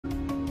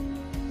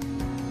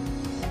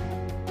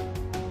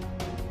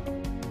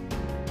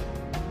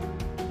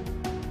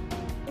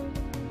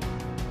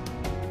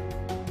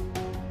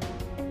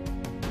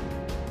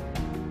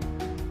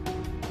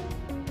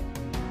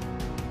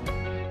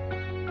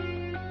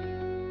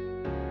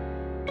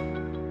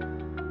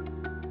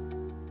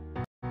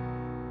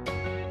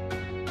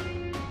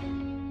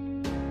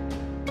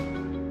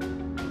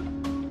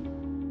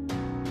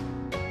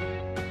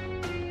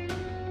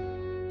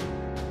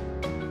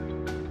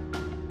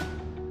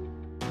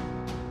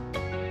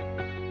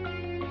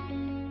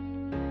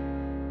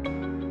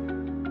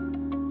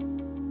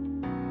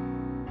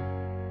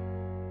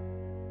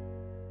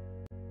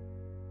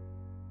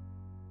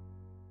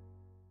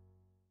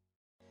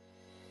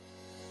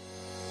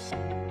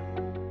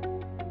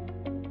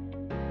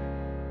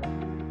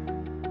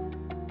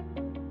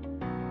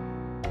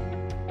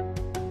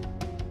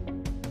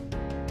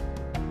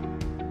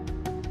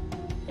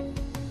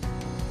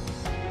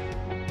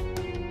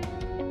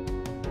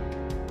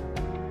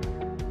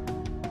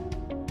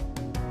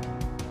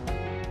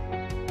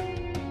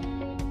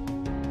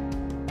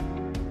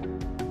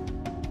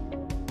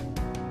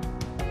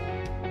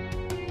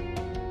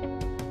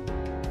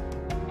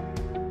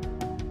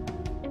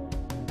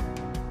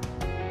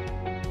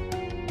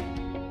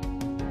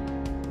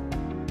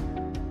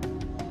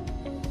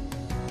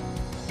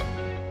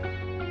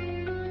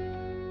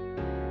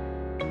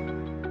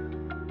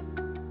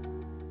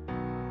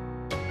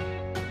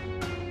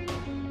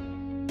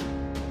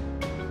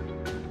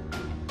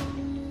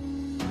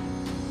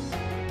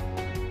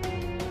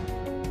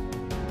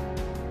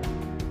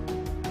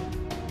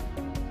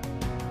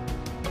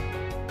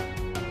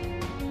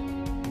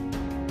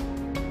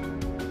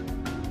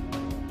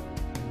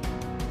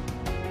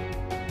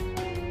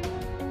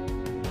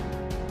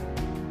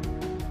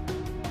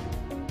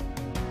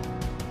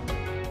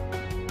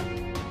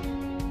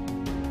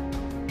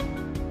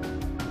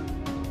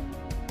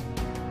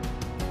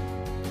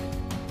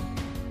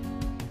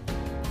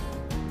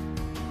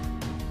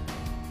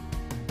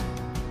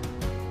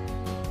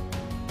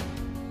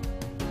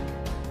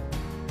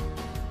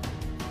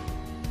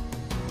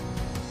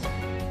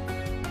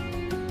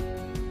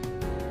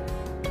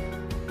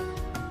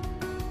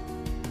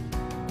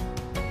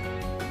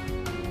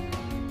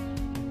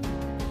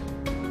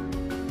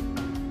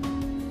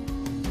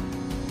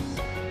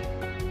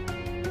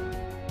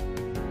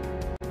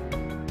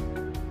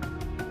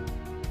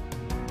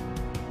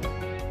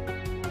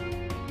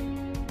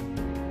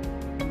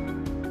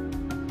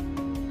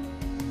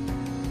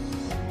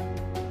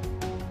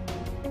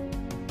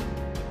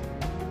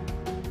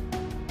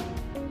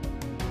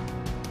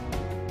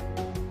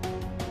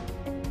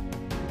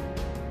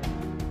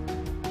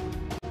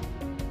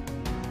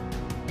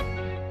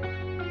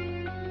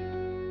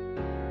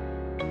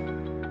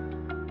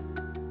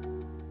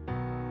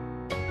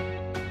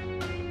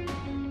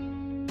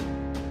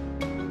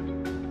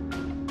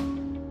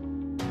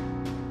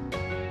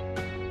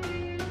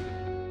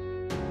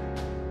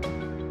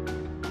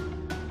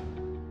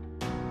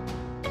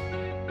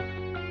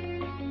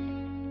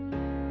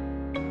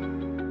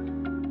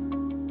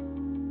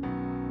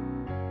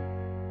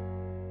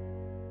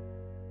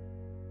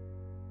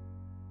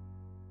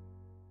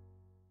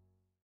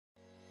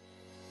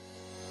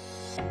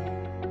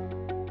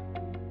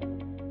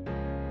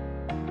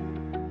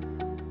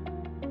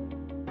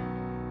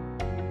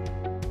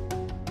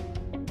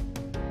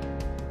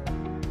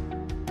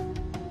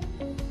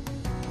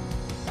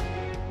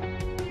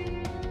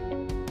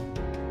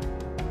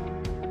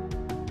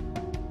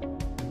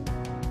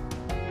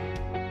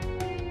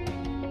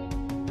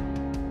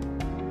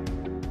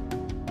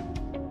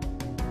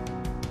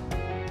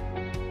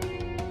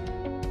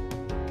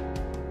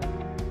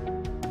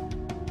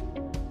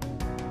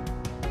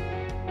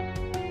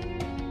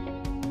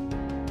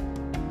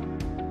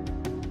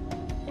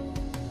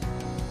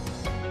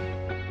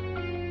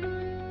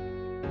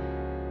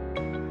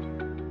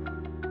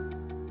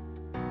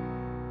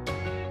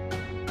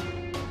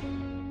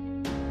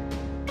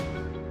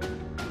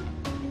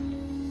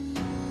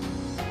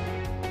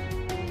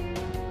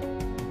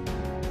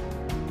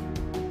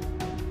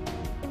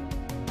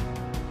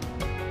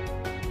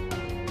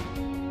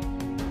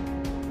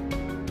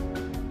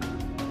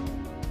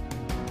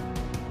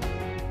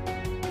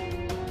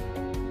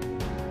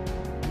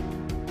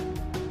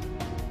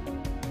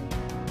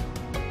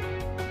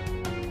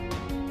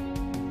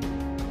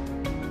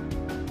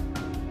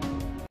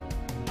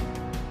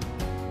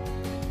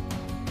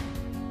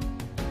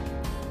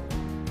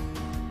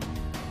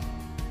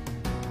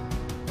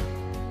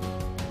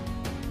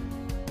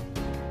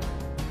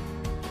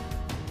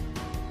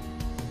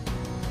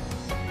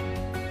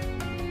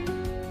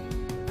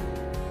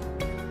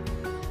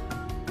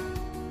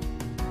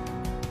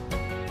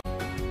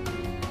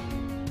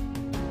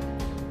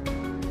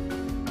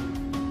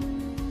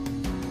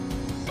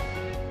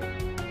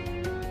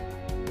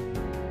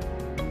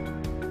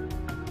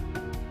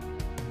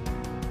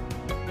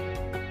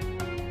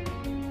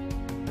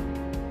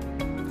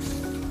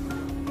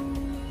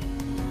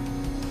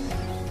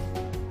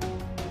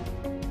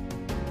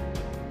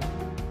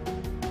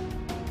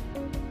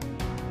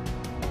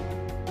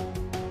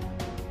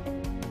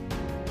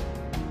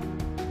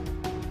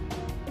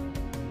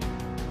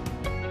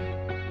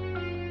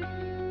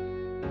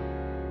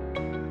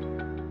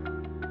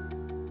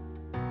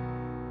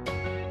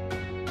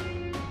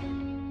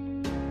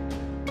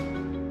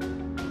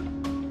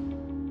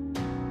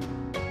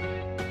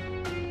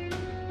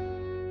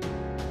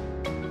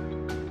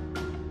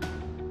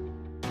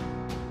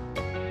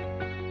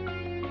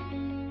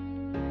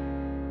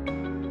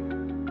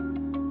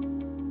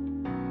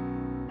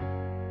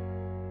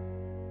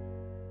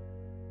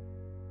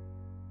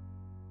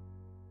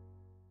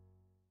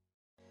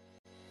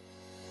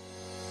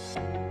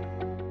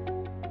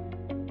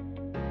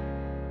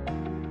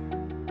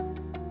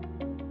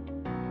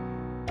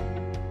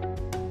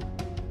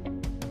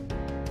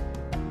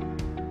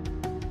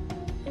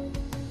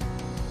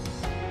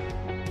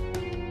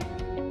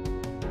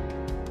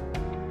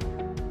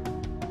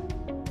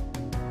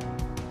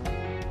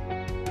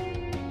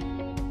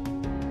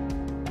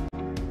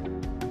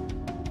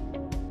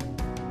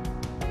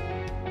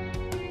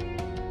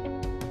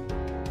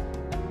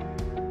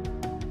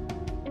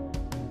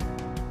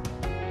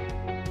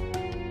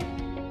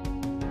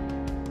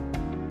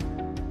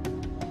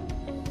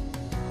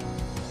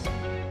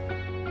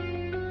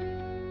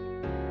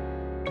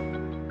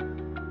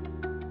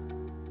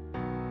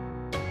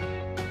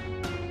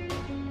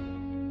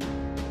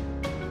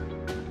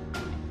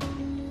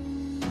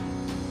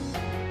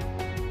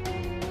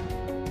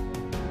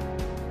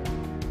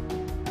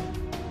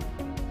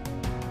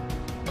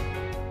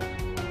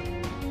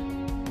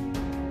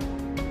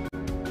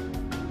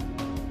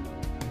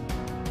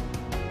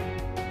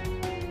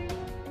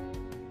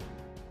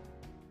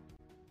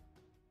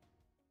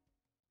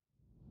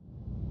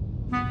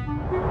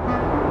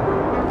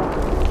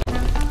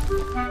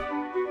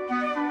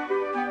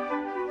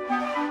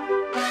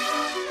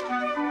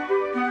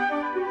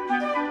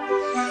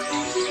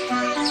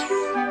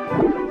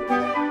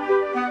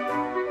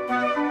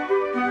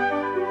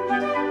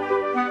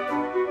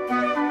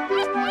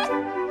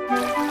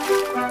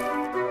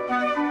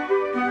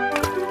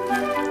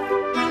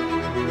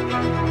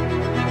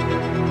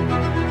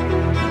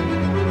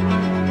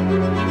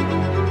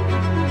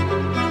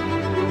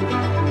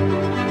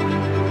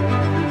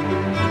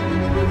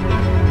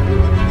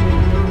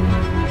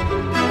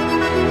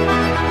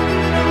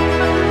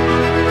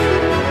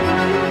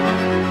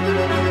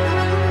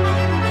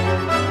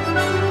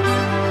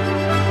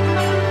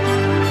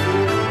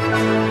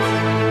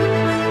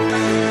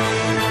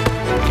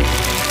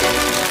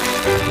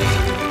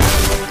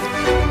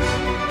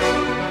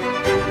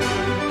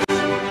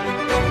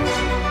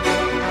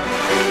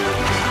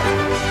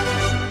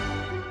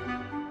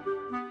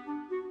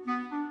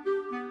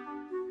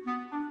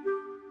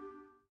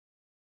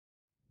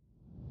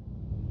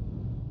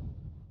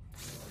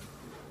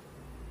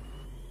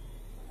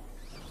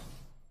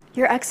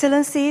Your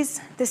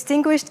Excellencies,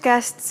 distinguished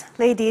guests,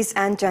 ladies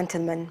and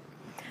gentlemen.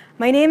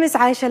 My name is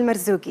Aisha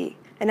Al-Marzouki,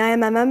 and I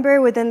am a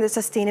member within the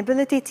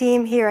sustainability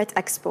team here at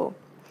Expo.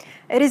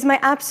 It is my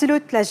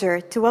absolute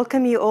pleasure to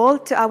welcome you all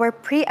to our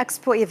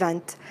pre-Expo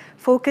event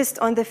focused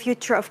on the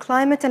future of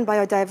climate and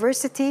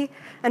biodiversity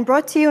and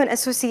brought to you in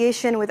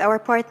association with our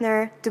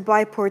partner,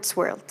 Dubai Ports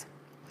World.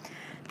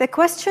 The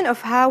question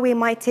of how we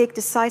might take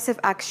decisive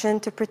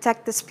action to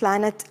protect this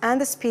planet and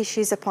the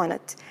species upon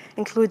it,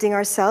 including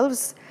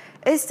ourselves,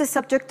 is the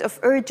subject of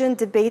urgent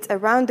debate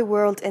around the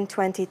world in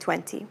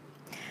 2020.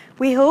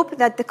 We hope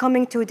that the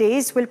coming 2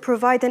 days will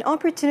provide an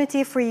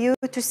opportunity for you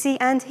to see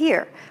and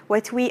hear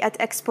what we at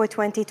Expo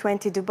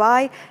 2020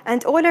 Dubai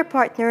and all our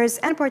partners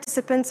and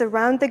participants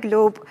around the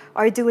globe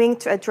are doing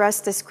to address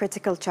this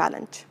critical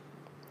challenge.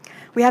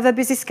 We have a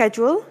busy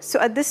schedule,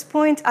 so at this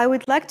point, I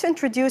would like to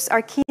introduce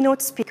our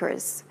keynote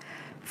speakers.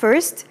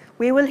 First,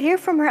 we will hear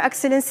from Her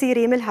Excellency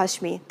Reem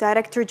Al-Hashmi,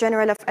 Director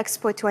General of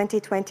Expo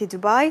 2020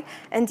 Dubai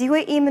and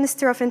UAE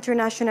Minister of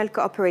International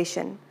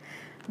Cooperation.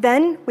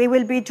 Then, we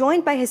will be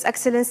joined by His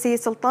Excellency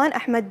Sultan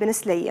Ahmed bin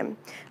Slayem,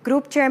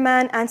 Group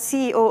Chairman and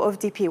CEO of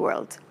DP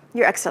World.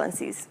 Your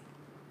Excellencies.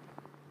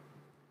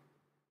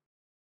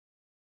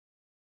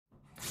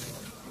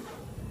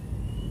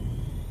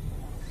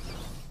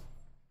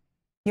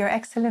 Your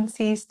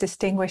Excellencies,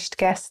 distinguished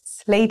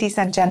guests, ladies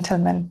and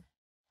gentlemen,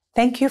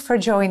 thank you for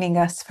joining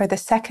us for the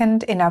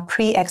second in our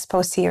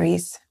pre-Expo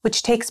series,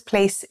 which takes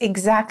place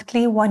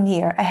exactly 1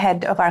 year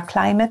ahead of our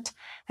Climate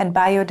and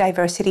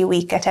Biodiversity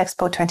Week at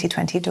Expo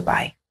 2020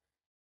 Dubai.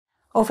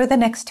 Over the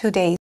next 2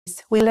 days,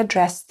 we'll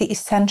address the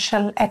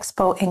essential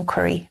Expo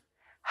inquiry.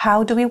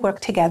 How do we work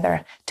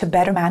together to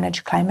better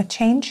manage climate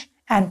change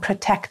and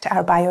protect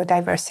our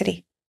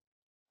biodiversity?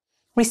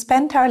 We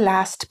spent our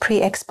last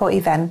pre-Expo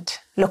event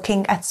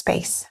looking at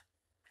space,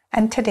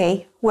 and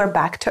today we're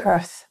back to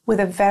Earth with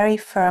a very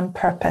firm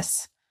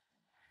purpose: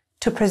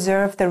 to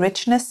preserve the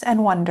richness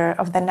and wonder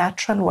of the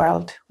natural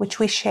world, which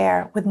we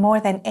share with more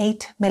than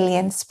 8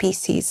 million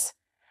species,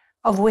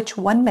 of which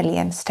 1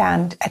 million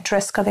stand at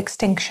risk of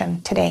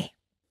extinction today.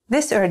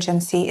 This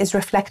urgency is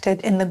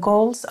reflected in the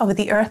goals of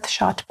the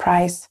Earthshot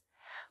Prize,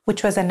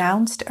 which was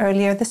announced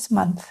earlier this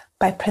month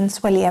by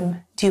Prince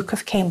William, Duke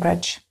of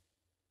Cambridge.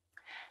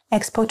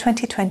 Expo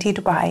 2020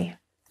 Dubai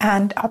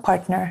and our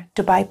partner,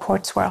 Dubai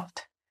Ports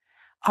World,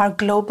 are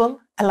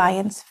Global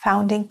Alliance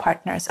founding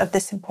partners of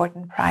this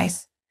important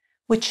prize,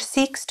 which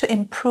seeks to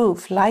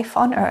improve life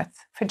on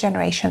Earth for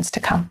generations to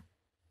come.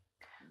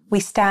 We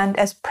stand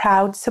as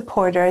proud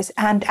supporters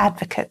and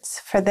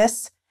advocates for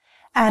this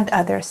and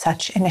other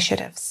such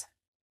initiatives.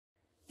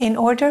 In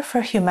order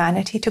for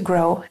humanity to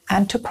grow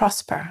and to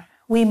prosper,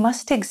 we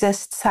must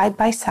exist side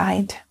by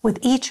side with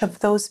each of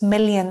those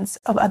millions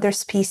of other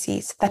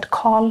species that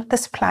call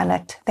this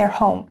planet their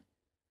home.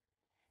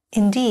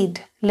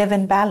 Indeed, Live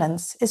in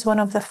Balance is one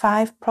of the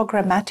 5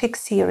 programmatic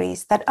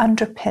series that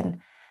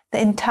underpin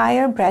the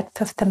entire breadth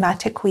of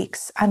thematic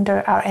weeks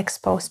under our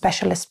Expo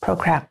Specialist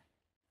Program.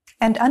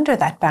 And under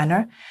that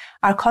banner,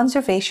 our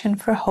Conservation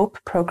for Hope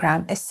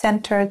program is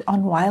centered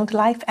on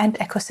wildlife and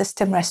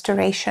ecosystem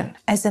restoration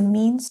as a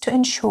means to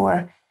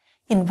ensure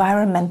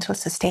environmental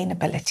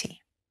sustainability.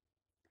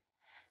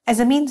 As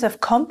a means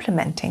of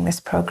complementing this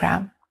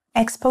program,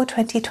 Expo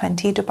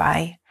 2020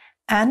 Dubai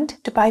and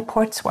Dubai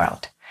Ports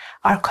World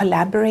are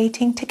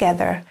collaborating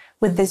together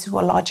with the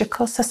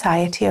Zoological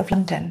Society of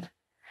London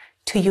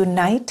to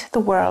unite the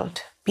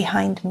world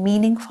behind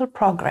meaningful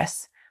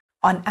progress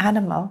on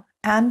animal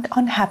and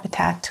on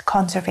habitat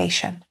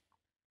conservation.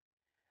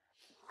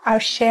 Our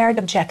shared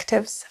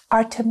objectives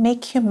are to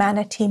make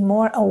humanity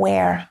more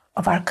aware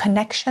of our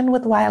connection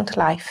with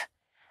wildlife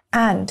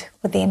and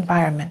with the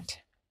environment,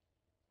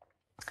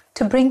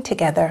 to bring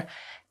together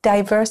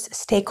diverse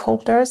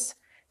stakeholders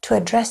to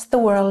address the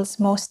world's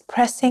most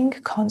pressing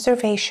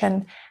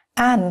conservation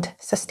and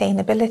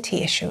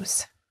sustainability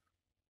issues,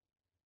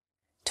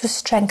 to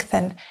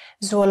strengthen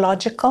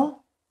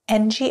zoological,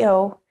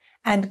 NGO,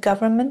 and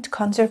government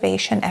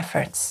conservation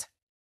efforts,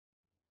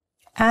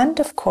 and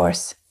of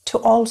course, to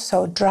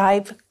also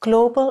drive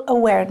global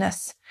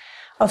awareness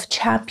of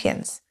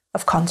champions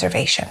of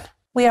conservation.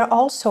 We are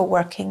also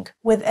working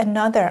with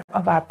another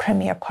of our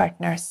premier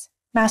partners,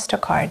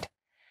 MasterCard,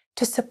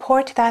 to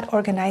support that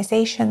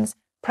organization's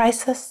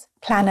Priceless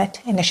Planet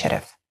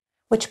Initiative,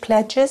 which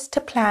pledges to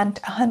plant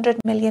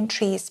 100 million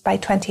trees by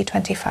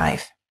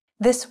 2025.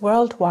 This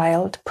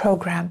worldwide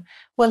program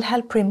will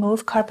help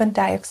remove carbon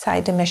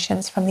dioxide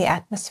emissions from the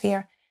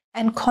atmosphere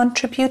and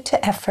contribute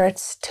to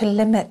efforts to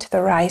limit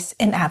the rise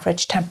in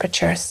average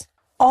temperatures,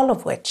 all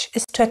of which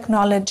is to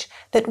acknowledge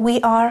that we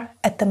are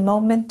at the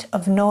moment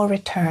of no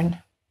return.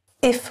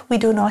 If we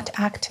do not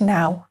act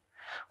now,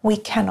 we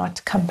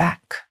cannot come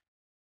back.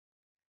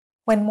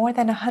 When more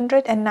than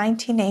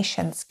 190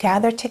 nations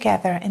gather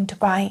together in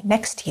Dubai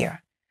next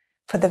year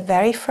for the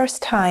very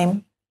first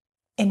time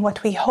in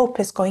what we hope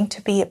is going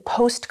to be a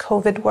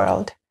post-COVID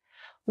world,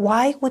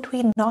 why would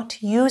we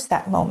not use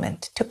that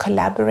moment to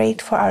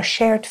collaborate for our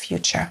shared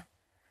future?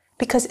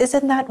 Because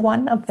isn't that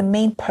one of the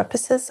main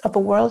purposes of a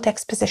World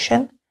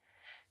Exposition?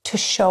 to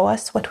show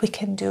us what we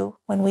can do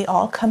when we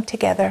all come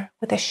together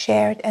with a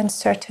shared and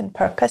certain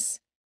purpose.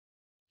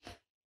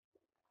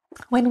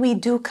 When we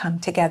do come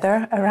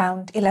together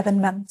around 11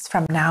 months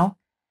from now,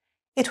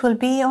 it will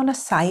be on a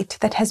site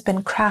that has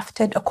been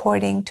crafted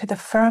according to the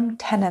firm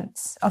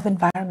tenets of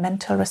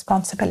environmental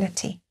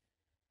responsibility.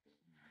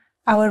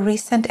 Our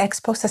recent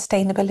Expo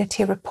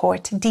Sustainability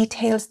Report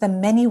details the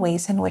many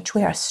ways in which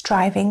we are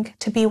striving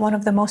to be one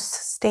of the most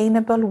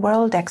sustainable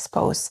world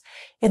expos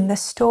in the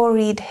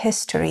storied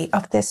history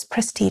of this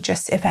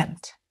prestigious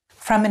event.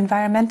 From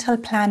environmental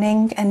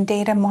planning and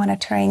data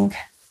monitoring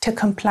to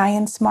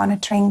compliance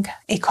monitoring,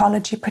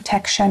 ecology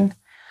protection,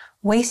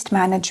 waste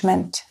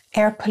management,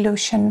 air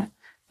pollution,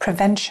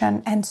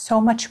 prevention, and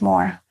so much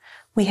more,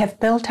 we have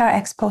built our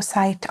Expo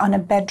site on a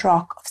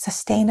bedrock of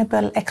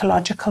sustainable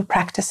ecological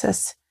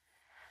practices.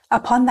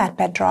 Upon that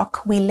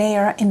bedrock, we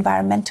layer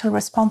environmental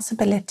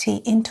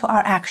responsibility into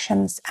our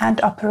actions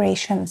and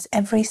operations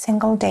every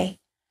single day,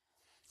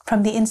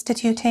 from the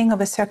instituting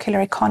of a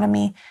circular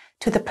economy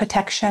to the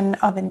protection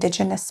of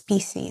indigenous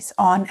species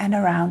on and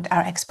around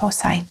our Expo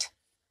site.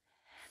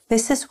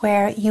 This is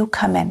where you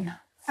come in,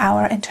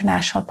 our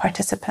international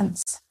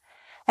participants,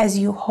 as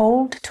you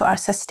hold to our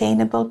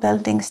sustainable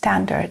building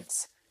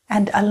standards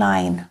and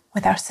align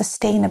with our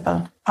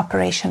sustainable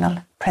operational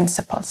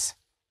principles.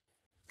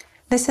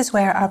 This is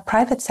where our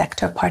private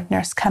sector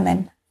partners come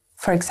in.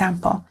 For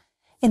example,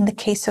 in the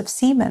case of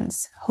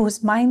Siemens, whose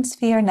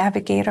MindSphere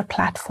Navigator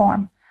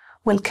platform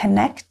will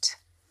connect,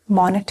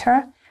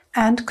 monitor,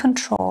 and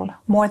control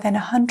more than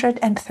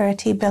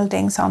 130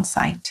 buildings on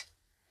site.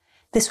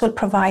 This will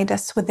provide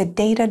us with a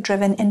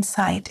data-driven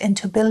insight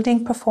into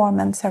building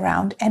performance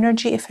around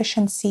energy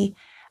efficiency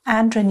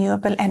and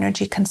renewable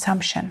energy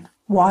consumption,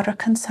 water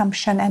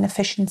consumption and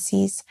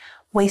efficiencies,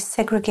 waste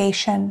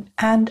segregation,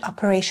 and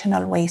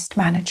operational waste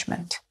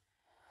management.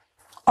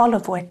 All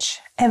of which,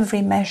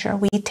 every measure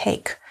we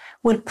take,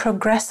 will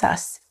progress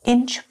us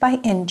inch by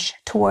inch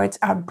towards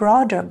our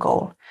broader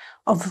goal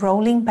of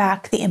rolling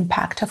back the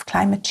impact of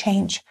climate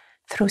change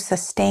through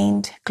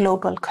sustained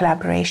global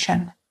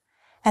collaboration.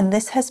 And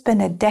this has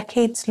been a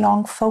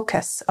decades-long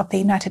focus of the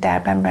United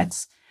Arab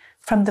Emirates,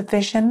 from the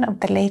vision of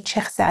the late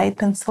Sheikh Zayed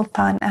bin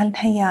Sultan Al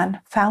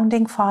Nahyan,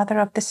 founding father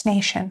of this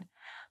nation,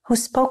 who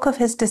spoke of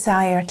his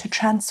desire to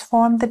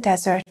transform the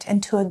desert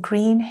into a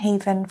green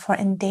haven for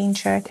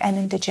endangered and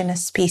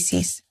indigenous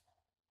species.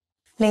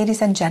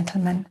 Ladies and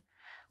gentlemen,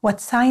 what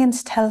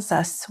science tells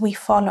us, we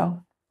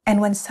follow.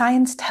 And when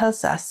science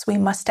tells us we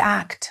must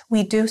act,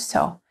 we do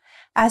so,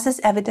 as is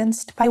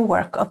evidenced by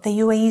work of the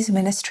UAE's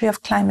Ministry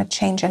of Climate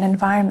Change and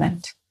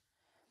Environment.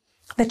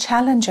 The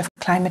challenge of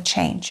climate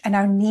change and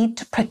our need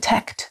to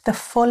protect the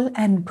full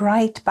and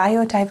bright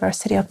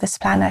biodiversity of this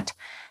planet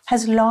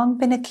has long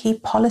been a key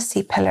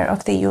policy pillar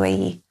of the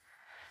UAE.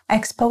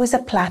 Expo is a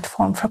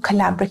platform for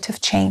collaborative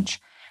change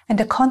and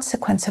a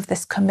consequence of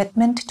this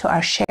commitment to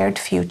our shared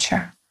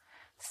future.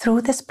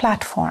 Through this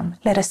platform,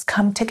 let us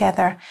come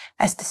together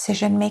as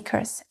decision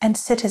makers and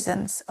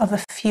citizens of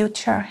a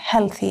future,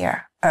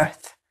 healthier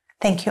Earth.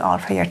 Thank you all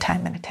for your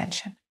time and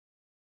attention.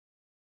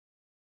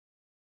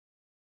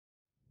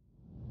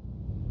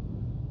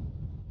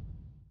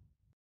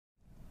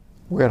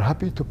 We are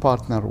happy to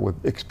partner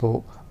with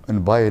Expo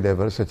on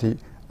biodiversity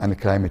and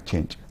climate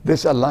change.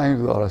 This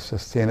aligns with our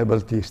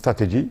sustainability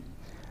strategy,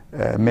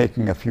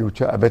 making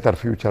a better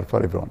future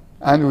for everyone.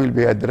 And we'll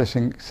be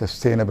addressing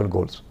sustainable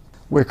goals.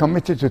 We're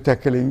committed to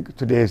tackling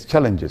today's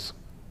challenges.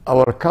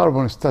 Our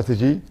carbon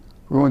strategy,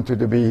 we want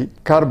to be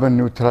carbon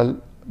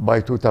neutral by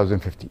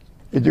 2050.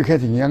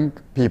 Educating young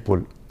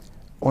people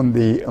on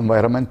the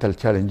environmental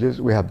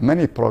challenges, we have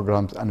many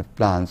programs and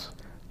plans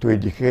to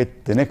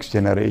educate the next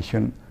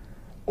generation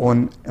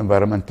on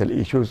environmental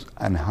issues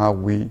and how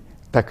we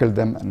tackle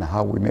them and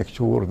how we make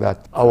sure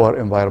that our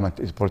environment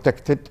is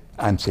protected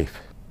and safe.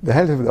 The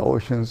health of the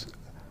oceans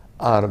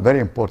are very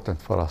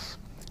important for us,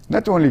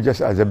 not only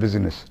just as a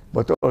business,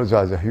 but also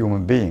as a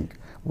human being.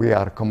 We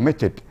are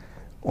committed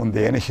on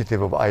the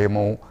initiative of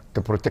IMO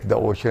to protect the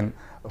ocean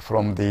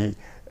from the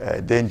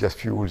dangerous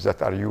fuels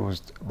that are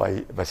used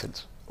by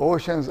vessels.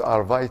 Oceans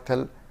are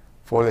vital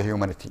for the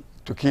humanity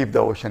to keep the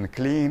ocean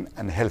clean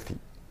and healthy.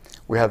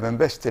 We have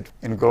invested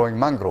in growing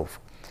mangrove.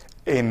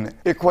 In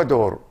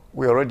Ecuador,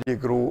 we already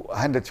grew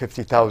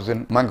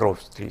 150,000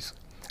 mangrove trees.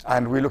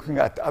 And we're looking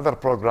at other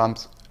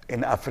programs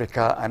in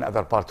Africa and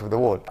other parts of the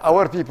world.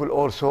 Our people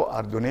also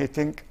are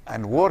donating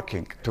and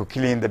working to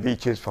clean the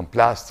beaches from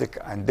plastic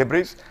and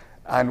debris.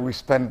 And we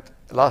spent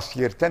last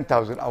year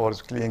 10,000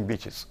 hours cleaning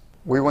beaches.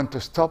 We want to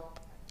stop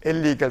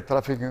illegal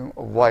trafficking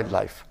of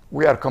wildlife.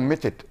 We are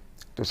committed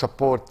to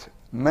support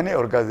many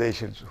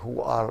organizations who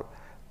are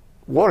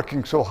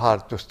working so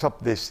hard to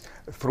stop this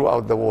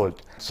throughout the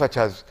world, such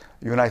as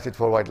United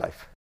for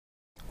Wildlife.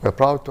 We're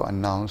proud to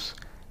announce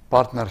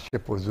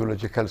partnership with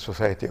Zoological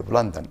Society of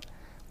London.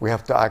 We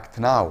have to act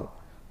now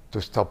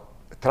to stop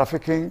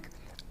trafficking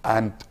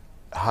and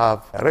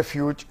have a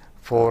refuge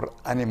for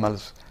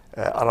animals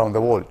around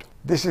the world.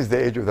 This is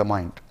the age of the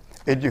mind.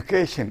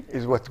 Education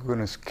is what's going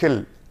to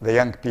skill the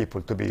young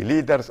people to be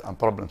leaders and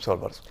problem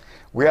solvers.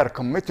 We are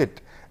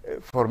committed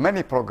for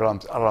many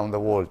programs around the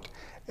world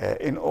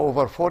in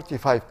over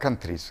 45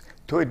 countries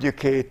to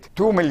educate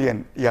 2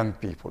 million young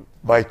people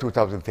by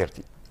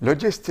 2030.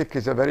 Logistics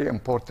is a very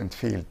important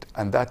field,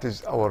 and that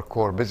is our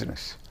core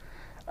business.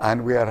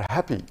 And we are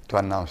happy to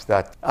announce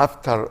that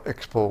after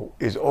Expo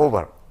is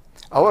over,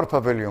 our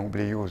pavilion will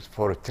be used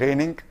for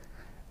training,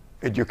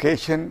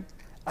 education,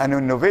 and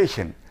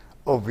innovation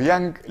of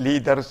young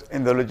leaders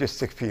in the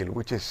logistic field,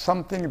 which is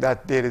something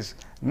that there is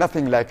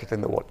nothing like it in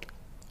the world.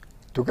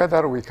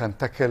 Together we can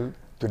tackle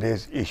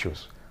today's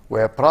issues. We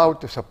are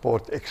proud to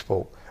support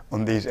Expo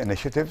on these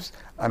initiatives,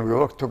 and we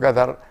work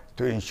together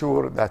to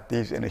ensure that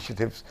these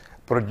initiatives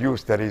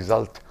produce the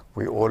result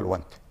we all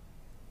want.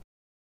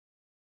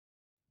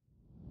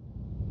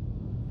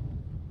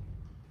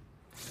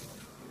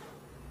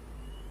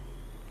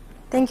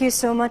 Thank you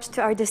so much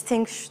to our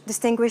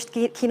distinguished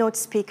keynote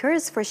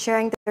speakers for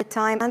sharing their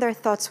time and their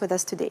thoughts with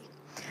us today.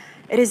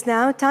 It is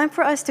now time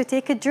for us to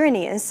take a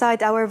journey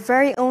inside our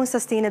very own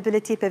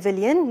sustainability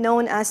pavilion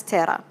known as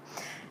Terra.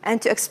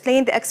 And to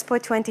explain the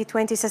Expo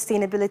 2020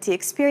 sustainability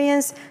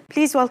experience,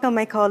 please welcome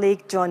my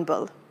colleague, John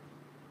Bull.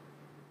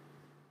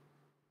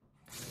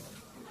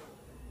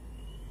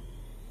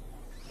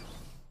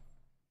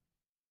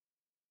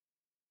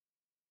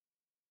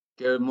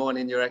 Good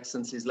morning, Your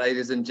Excellencies,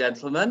 ladies and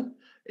gentlemen.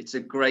 It's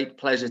a great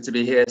pleasure to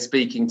be here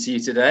speaking to you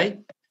today.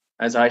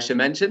 As Aisha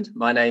mentioned,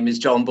 my name is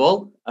John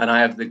Bull, and I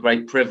have the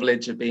great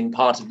privilege of being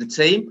part of the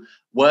team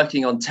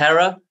working on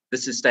Terra, the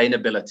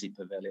Sustainability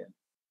Pavilion.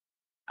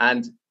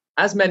 And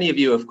as many of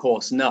you, of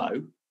course,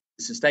 know,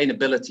 the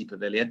Sustainability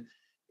Pavilion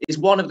is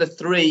one of the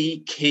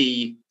 3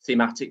 key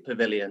thematic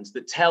pavilions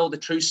that tell the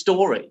true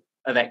story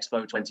of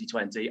Expo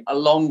 2020,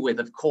 along with,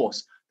 of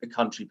course, the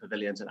country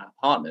pavilions and our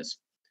partners.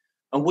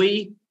 And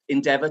we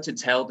endeavour to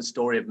tell the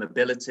story of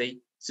mobility,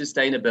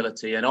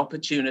 sustainability and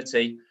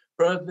opportunity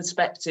from a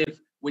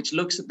perspective which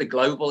looks at the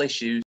global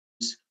issues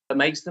but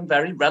makes them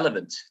very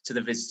relevant to the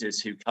visitors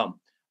who come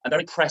and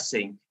very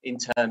pressing in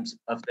terms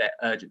of their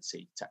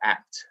urgency to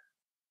act.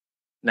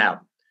 Now,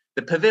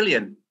 the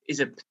pavilion is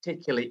a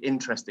particularly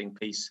interesting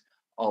piece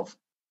of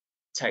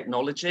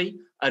technology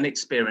and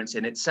experience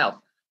in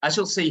itself. As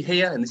you'll see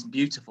here in this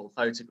beautiful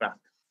photograph,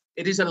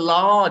 it is a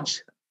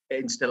large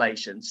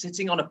installation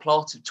sitting on a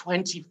plot of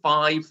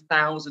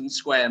 25,000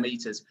 square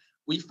meters.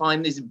 We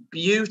find this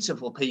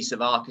beautiful piece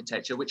of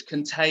architecture which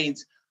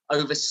contains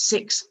over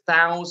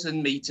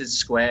 6,000 meters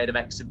squared of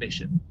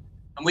exhibition.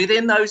 And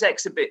within those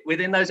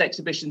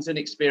exhibitions and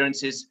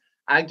experiences,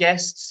 our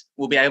guests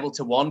will be able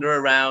to wander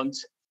around,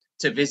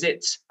 to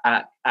visit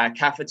our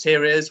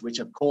cafeterias, which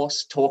of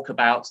course talk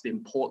about the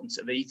importance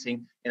of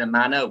eating in a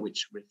manner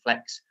which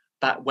reflects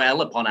that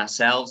well upon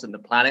ourselves and the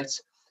planet.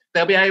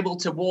 They'll be able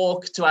to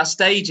walk to our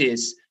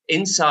stages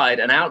inside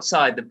and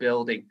outside the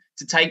building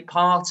to take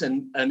part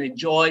and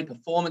enjoy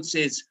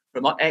performances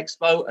from our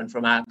Expo and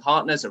from our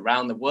partners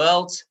around the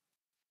world.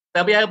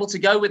 They'll be able to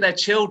go with their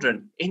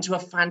children into a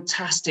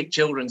fantastic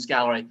children's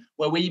gallery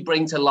where we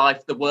bring to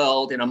life the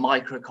world in a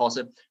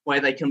microcosm,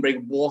 where they can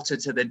bring water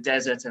to the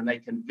desert and they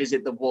can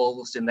visit the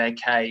wolves in their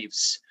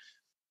caves.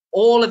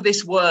 All of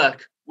this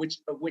work, which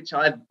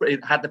I've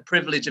had the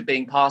privilege of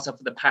being part of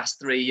for the past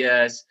 3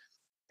 years,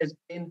 has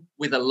been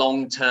with a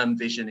long-term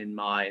vision in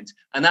mind.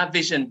 And that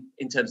vision,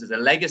 in terms of the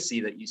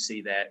legacy that you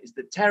see there, is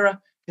that Terra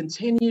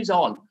continues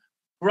on,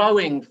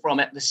 growing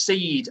from the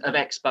seed of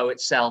Expo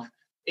itself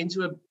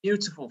into a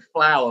beautiful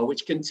flower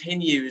which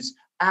continues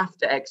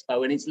after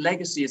Expo, and its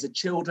legacy as a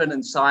children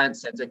and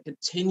science centre,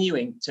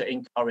 continuing to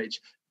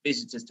encourage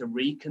visitors to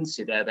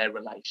reconsider their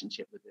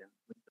relationship with the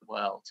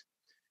world.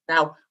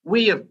 Now,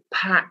 we have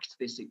packed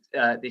this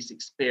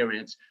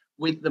experience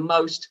with the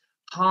most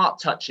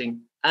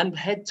heart-touching and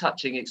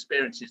head-touching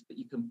experiences that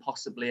you can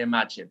possibly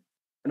imagine.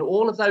 And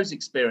all of those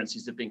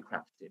experiences have been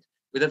crafted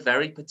with a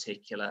very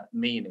particular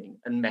meaning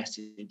and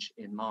message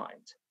in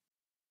mind.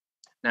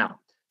 Now,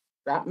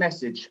 that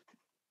message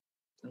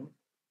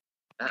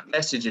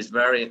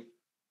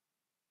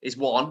is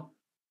one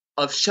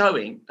of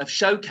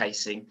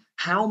showcasing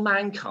how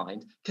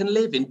mankind can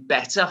live in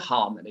better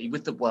harmony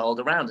with the world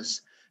around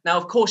us. Now,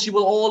 of course, you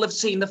will all have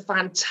seen the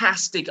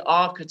fantastic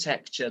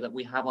architecture that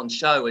we have on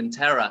show in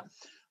Terra,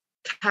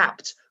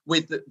 capped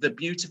with the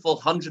beautiful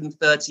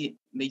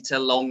 130-meter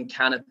long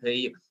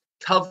canopy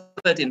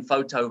covered in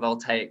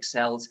photovoltaic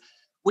cells,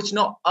 which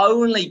not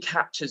only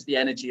captures the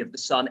energy of the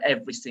sun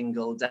every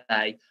single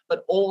day,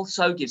 but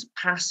also gives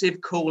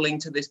passive cooling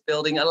to this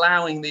building,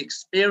 allowing the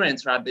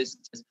experience for our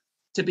visitors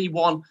to be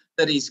one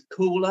that is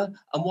cooler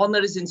and one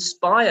that is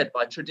inspired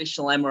by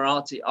traditional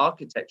Emirati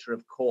architecture,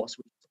 of course,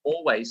 which has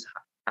always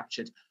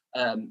captured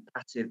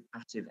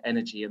passive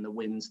energy and the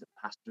winds that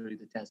pass through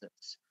the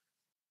deserts.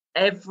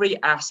 Every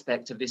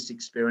aspect of this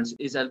experience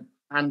is a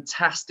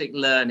fantastic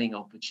learning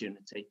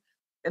opportunity.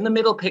 In the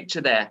middle picture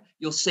there,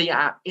 you'll see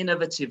our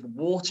innovative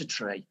water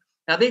tree.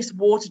 Now, this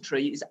water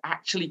tree is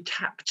actually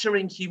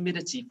capturing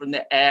humidity from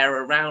the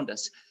air around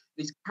us.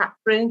 is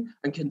capturing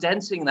and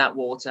condensing that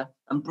water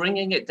and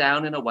bringing it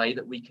down in a way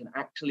that we can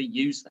actually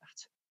use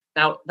that.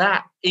 Now,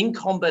 that in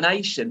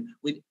combination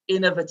with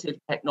innovative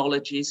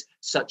technologies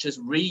such as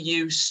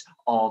reuse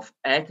of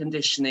air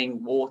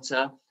conditioning,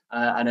 water,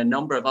 and a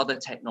number of other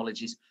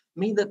technologies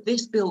mean that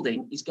this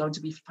building is going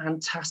to be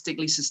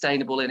fantastically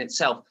sustainable in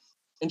itself.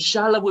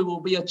 Inshallah, we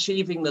will be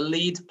achieving the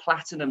LEED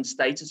Platinum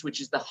status,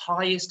 which is the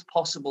highest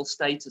possible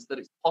status that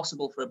it's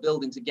possible for a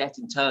building to get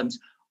in terms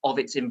of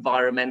its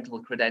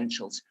environmental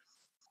credentials.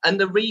 And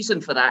the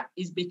reason for that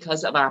is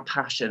because of our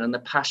passion and the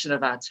passion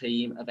of our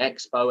team of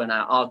Expo and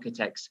our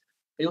architects.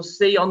 You'll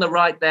see on the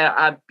right there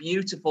our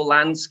beautiful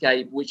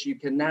landscape, which you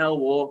can now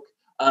walk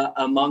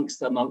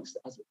amongst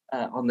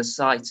on the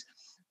site,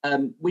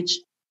 which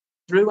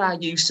through our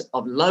use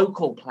of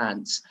local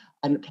plants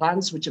and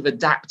plants which have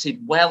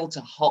adapted well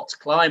to hot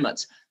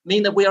climates,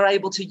 mean that we are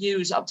able to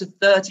use up to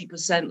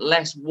 30%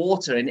 less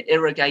water in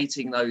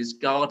irrigating those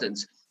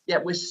gardens.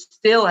 Yet we're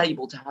still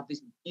able to have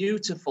this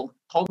beautiful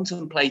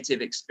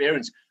contemplative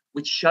experience,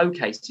 which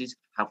showcases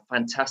how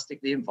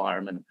fantastic the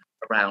environment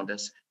around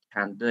us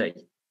can be.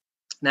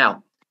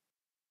 Now,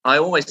 I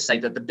always say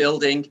that the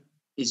building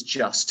is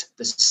just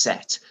the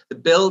set. The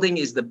building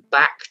is the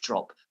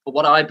backdrop for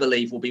what I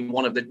believe will be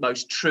one of the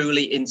most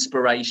truly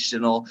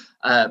inspirational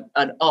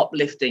and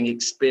uplifting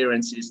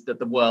experiences that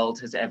the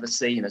world has ever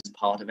seen as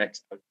part of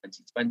Expo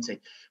 2020.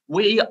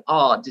 We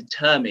are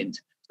determined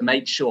to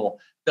make sure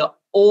that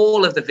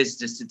all of the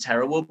visitors to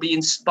Terra will be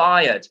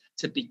inspired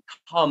to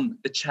become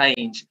the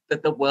change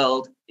that the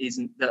world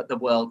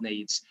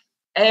needs.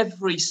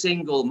 Every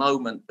single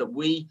moment that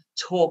we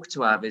talk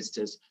to our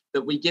visitors,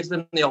 that we give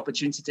them the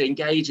opportunity to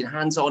engage in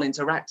hands-on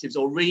interactives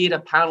or read a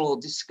panel or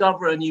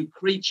discover a new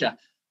creature,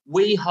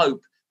 we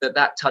hope that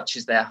that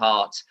touches their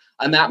heart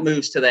and that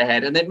moves to their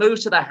head and it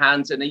moves to their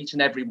hands, and each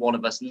and every one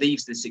of us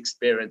leaves this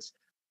experience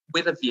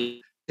with a view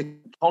to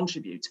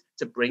contribute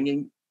to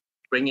bringing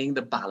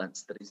the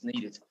balance that is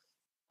needed.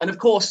 And of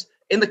course,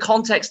 in the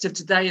context of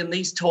today and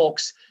these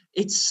talks,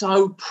 it's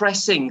so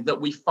pressing that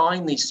we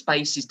find these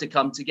spaces to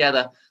come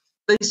together.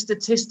 The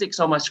statistics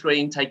on my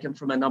screen, taken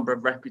from a number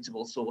of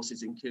reputable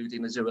sources,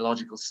 including the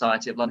Zoological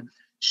Society of London,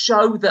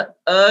 show that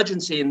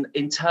urgency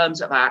in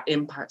terms of our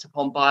impact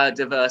upon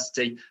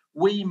biodiversity.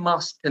 We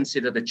must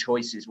consider the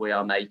choices we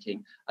are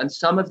making. And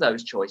some of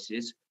those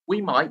choices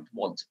we might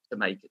want to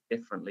make it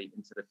differently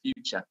into the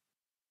future.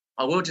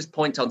 I will just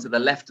point onto the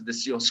left of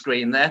your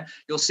screen there.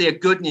 You'll see a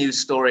good news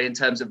story in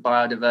terms of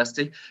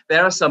biodiversity.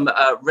 There are some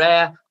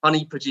rare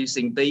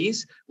honey-producing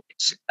bees,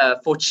 which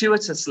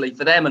fortuitously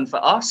for them and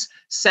for us,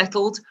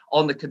 settled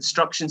on the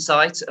construction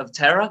site of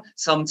Terra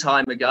some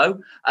time ago.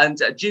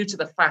 And due to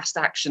the fast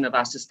action of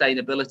our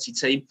sustainability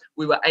team,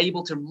 we were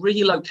able to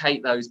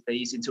relocate those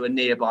bees into a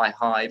nearby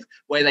hive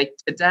where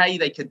today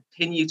they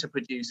continue to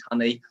produce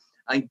honey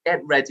and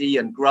get ready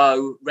and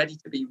grow, ready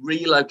to be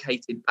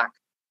relocated back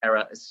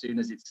as soon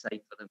as it's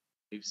safe for them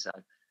to do so.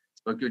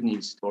 So a good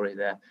news story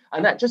there.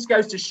 And that just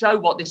goes to show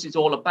what this is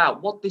all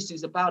about. What this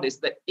is about is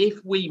that if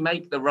we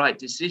make the right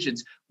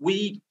decisions,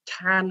 we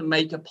can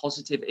make a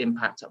positive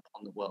impact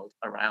upon the world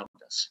around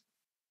us.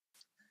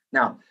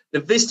 Now, the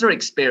visitor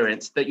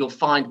experience that you'll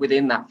find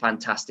within that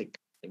fantastic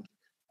thing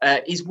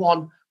is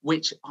one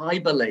which I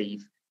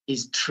believe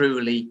is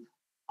truly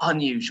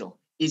unusual,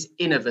 is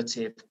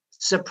innovative,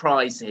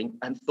 surprising,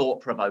 and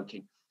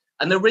thought-provoking.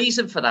 And the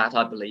reason for that,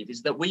 I believe,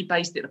 is that we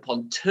based it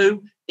upon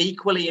two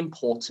equally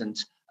important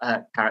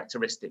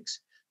characteristics.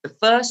 The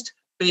first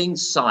being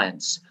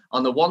science.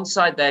 On the one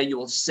side there, you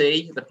will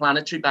see the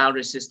planetary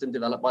boundary system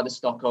developed by the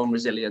Stockholm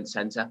Resilience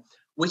Centre,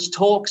 which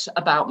talks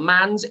about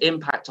man's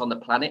impact on the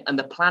planet and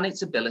the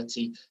planet's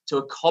ability to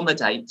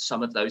accommodate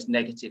some of those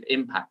negative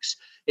impacts.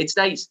 It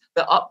states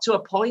that up to a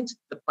point,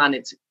 the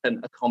planet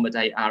can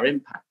accommodate our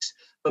impacts,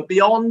 but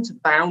beyond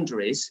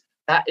boundaries,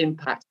 that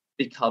impact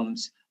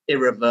becomes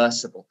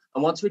irreversible.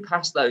 And once we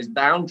pass those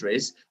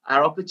boundaries,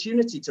 our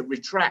opportunity to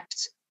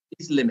retract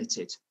is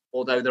limited,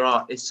 although there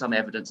is some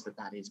evidence that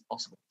that is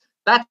possible.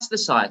 That's the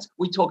science.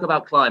 We talk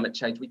about climate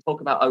change, we talk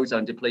about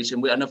ozone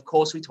depletion, and of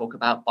course we talk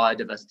about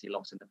biodiversity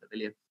loss in the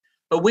pavilion.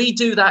 But we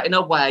do that in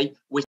a way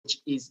which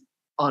is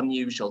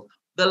unusual.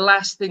 The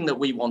last thing that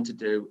we want to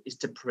do is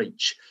to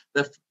preach.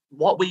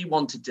 What we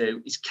want to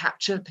do is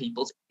capture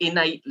people's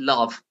innate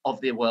love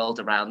of the world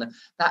around them,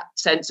 that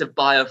sense of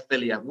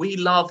biophilia. We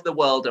love the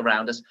world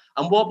around us.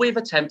 And what we've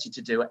attempted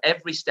to do at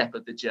every step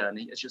of the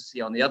journey, as you'll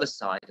see on the other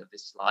side of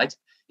this slide,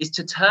 is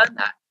to turn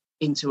that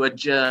into a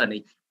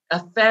journey, a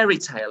fairy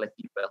tale, if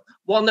you will,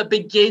 one that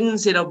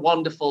begins in a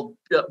wonderful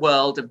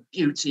world of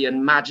beauty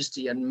and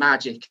majesty and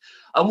magic,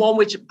 and one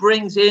which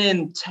brings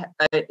in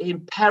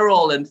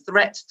peril and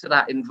threat to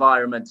that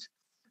environment.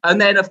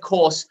 And then, of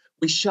course,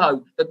 we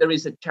show that there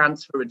is a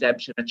chance for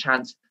redemption, a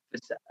chance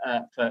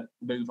for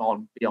move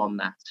on beyond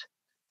that.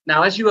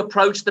 Now, as you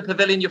approach the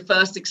pavilion, your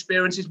first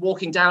experience is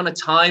walking down a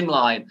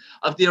timeline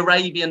of the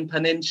Arabian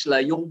Peninsula.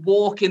 You'll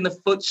walk in the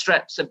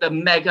footsteps of the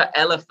mega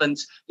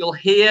elephants. You'll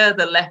hear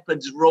the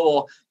leopards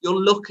roar.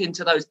 You'll look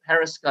into those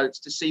periscopes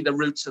to see the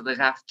roots of the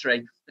gaff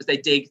tree as they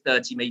dig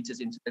 30 meters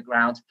into the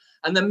ground.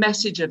 And the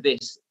message of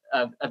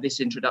this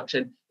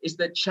introduction is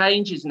that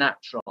change is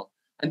natural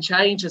and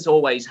change has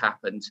always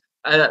happened.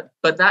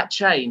 But that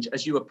change,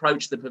 as you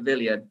approach the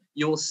pavilion,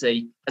 you will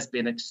see has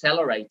been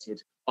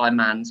accelerated by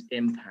man's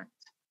impact.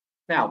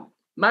 Now,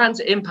 man's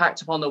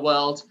impact upon the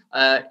world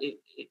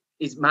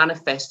is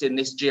manifest in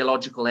this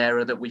geological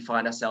era that we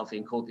find ourselves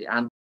in, called the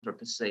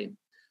Anthropocene.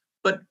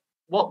 But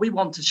what we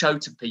want to show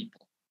to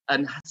people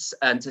and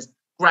to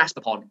grasp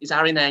upon is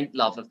our innate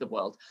love of the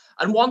world.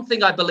 And one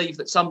thing I believe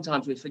that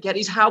sometimes we forget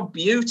is how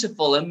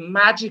beautiful and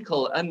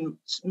magical and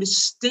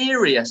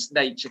mysterious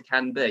nature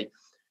can be.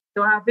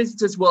 So our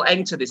visitors will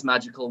enter this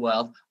magical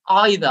world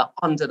either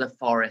under the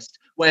forest,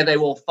 where they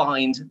will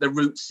find the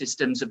root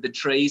systems of the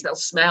trees. They'll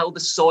smell the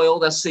soil,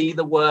 they'll see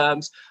the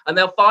worms, and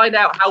they'll find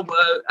out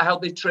how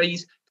the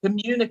trees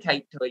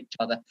communicate to each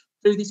other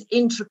through these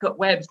intricate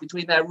webs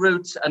between their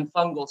roots and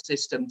fungal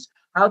systems,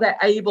 how they're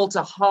able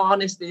to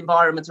harness the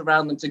environment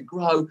around them to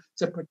grow,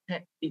 to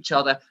protect each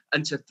other,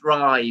 and to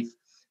thrive.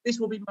 This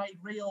will be made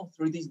real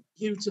through these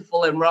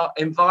beautiful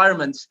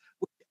environments,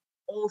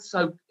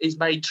 also is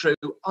made true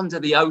under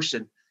the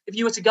ocean. If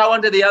you were to go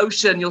under the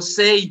ocean, you'll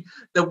see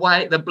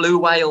the blue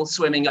whale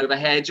swimming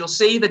overhead. You'll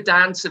see the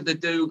dance of the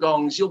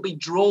dugongs. You'll be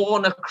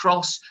drawn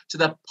across to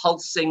the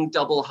pulsing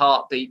double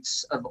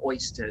heartbeats of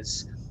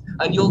oysters.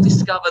 And you'll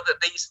discover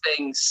that these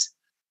things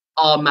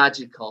are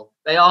magical.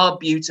 They are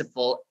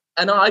beautiful.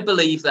 And I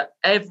believe that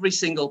every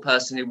single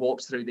person who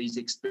walks through these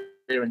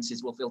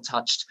experiences will feel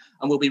touched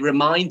and will be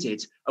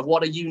reminded of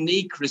what a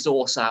unique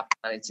resource our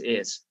planet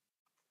is.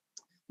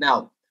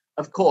 Now,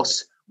 of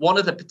course, one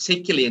of the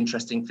particularly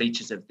interesting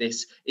features of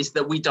this is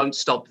that we don't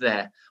stop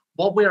there.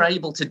 What we're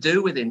able to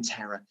do within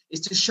Terra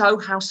is to show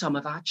how some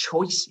of our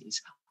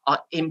choices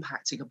are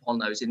impacting upon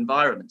those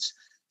environments.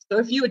 So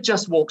if you had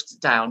just walked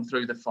down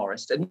through the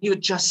forest and you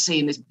had just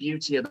seen this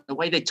beauty of the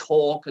way they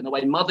talk and the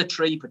way Mother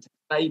Tree protects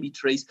baby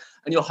trees,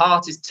 and your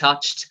heart is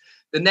touched,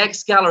 the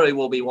next gallery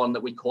will be one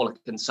that we call a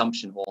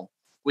consumption hall,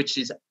 which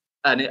is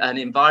an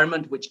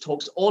environment which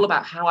talks all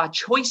about how our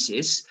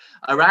choices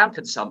around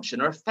consumption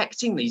are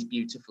affecting these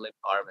beautiful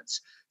environments.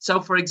 So,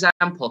 for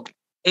example,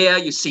 here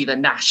you see the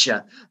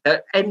Nasher,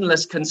 the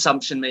endless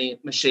consumption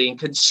machine,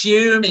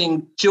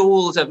 consuming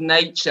jewels of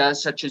nature,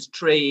 such as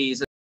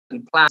trees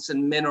and plants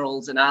and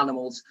minerals and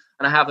animals.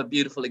 And I have a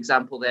beautiful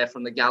example there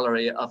from the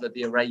gallery of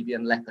the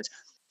Arabian leopard.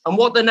 And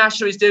what the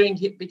Nasher is doing,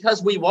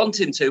 because we want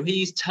him to,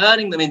 he's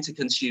turning them into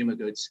consumer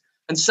goods.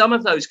 And some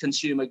of those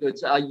consumer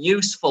goods are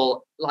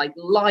useful, like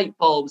light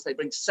bulbs. They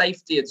bring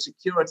safety and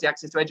security,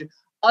 access to education.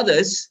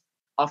 Others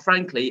are,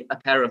 frankly, a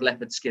pair of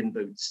leopard skin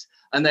boots,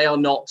 and they are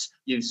not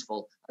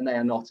useful and they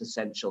are not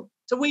essential.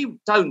 So we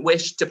don't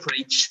wish to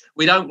preach.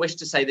 We don't wish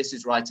to say this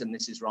is right and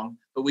this is wrong,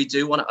 but we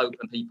do want to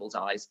open people's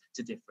eyes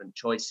to different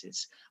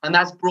choices. And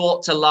that's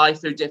brought to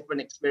life through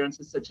different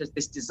experiences, such as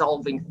this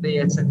dissolving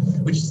theatre,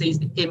 which sees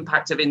the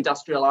impact of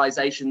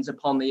industrializations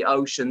upon the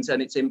oceans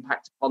and its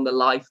impact upon the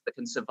life that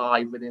can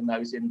survive within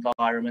those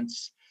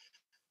environments.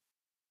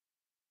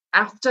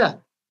 After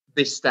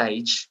this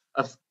stage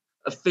of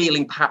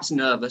feeling perhaps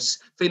nervous,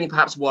 feeling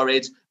perhaps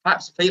worried,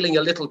 perhaps feeling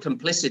a little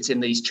complicit in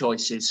these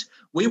choices,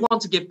 we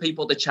want to give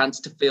people the chance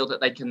to feel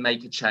that they can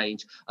make a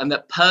change and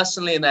that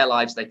personally in their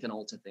lives they can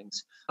alter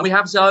things. And we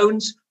have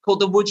zones called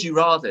the would you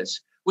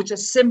rathers, which are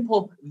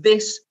simple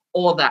this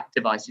or that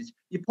devices.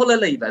 You pull a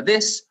lever,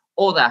 this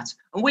or that,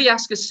 and we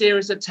ask a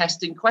series of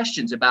testing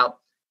questions about,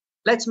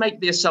 let's make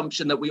the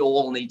assumption that we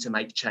all need to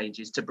make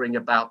changes to bring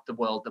about the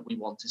world that we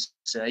want to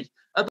see.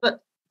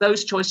 But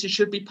those choices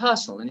should be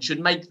personal and you should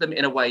make them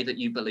in a way that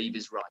you believe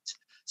is right.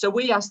 So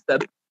we asked them,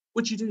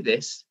 would you do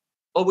this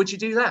or would you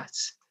do that?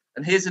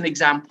 And here's an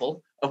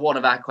example of one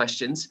of our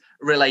questions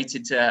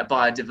related to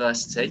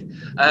biodiversity.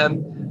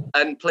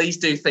 And please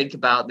do think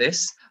about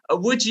this.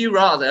 Would you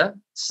rather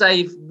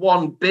save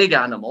one big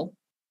animal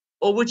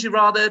or would you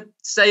rather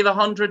save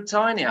 100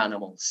 tiny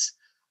animals?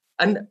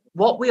 And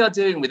what we are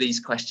doing with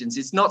these questions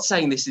is not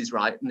saying this is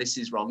right and this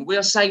is wrong. We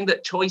are saying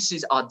that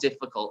choices are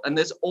difficult and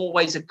there's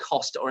always a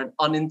cost or an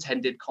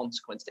unintended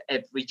consequence to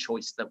every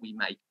choice that we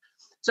make.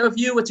 So if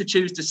you were to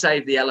choose to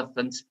save the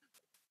elephant,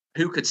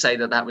 who could say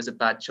that that was a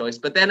bad choice?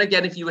 But then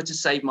again, if you were to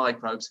save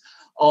microbes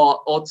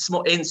or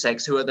small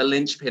insects who are the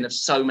linchpin of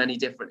so many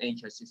different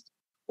ecosystems,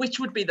 which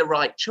would be the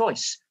right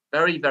choice?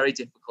 Very, very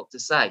difficult to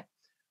say.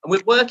 And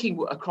we're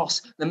working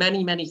across the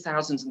many, many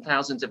thousands and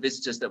thousands of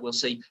visitors that we'll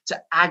see to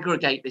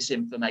aggregate this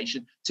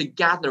information, to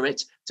gather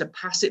it, to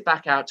pass it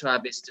back out to our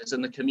visitors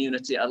and the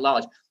community at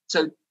large.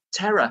 So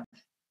Terra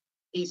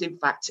is in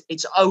fact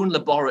its own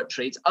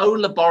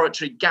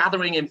laboratory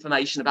gathering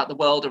information about the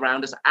world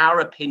around us, our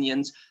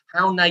opinions,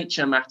 how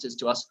nature matters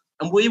to us.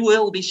 And we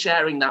will be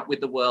sharing that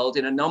with the world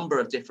in a number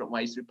of different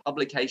ways, through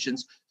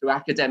publications, through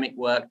academic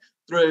work,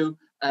 through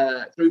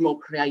more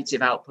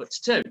creative outputs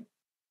too.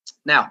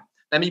 Now,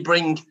 let me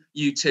bring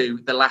you to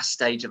the last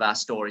stage of our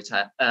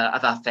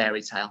of our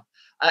fairy tale.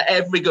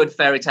 Every good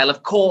fairy tale,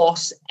 of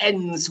course,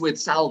 ends with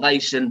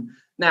salvation.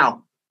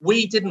 Now,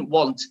 we didn't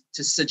want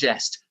to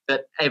suggest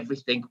that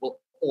everything will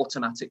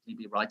automatically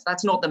be right.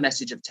 That's not the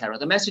message of Terra.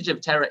 The message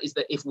of Terra is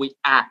that if we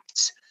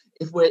act,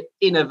 if we're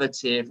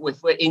innovative,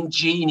 if we're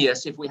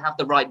ingenious, if we have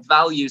the right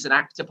values and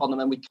act upon them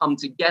and we come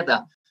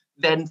together,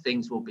 then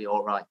things will be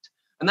all right.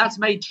 And that's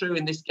made true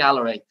in this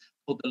gallery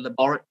called the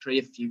Laboratory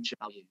of Future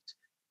Values.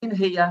 In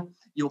here,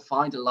 you'll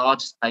find a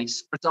large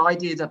space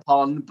presided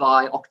upon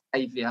by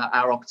Octavia,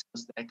 our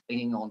octopus there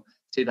clinging on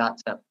to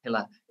that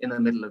pillar in the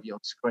middle of your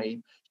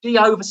screen. She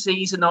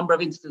oversees a number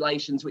of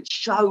installations which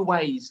show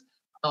ways,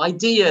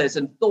 ideas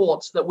and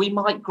thoughts that we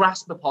might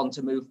grasp upon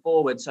to move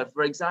forward. So,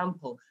 for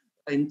example,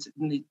 in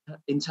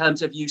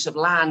terms of use of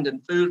land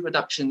and food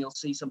production, you'll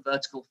see some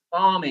vertical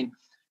farming.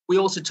 We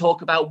also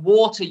talk about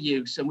water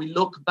use, and we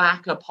look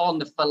back upon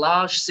the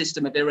Falage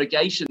system of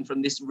irrigation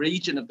from this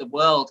region of the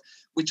world,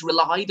 which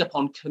relied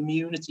upon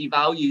community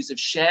values of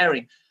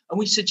sharing. And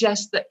we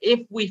suggest that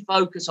if we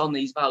focus on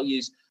these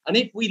values, and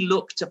if we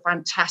look to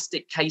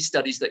fantastic case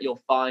studies that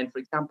you'll find, for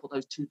example,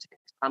 those two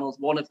text panels,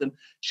 one of them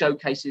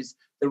showcases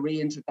the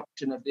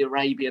reintroduction of the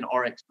Arabian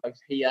oryx both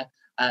here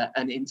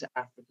and into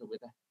Africa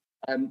with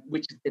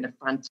which has been a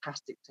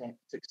fantastic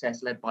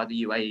success led by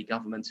the UAE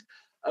government.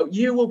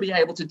 You will be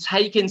able to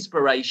take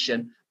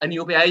inspiration and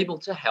you'll be able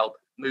to help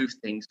move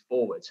things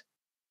forward.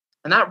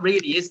 And that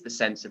really is the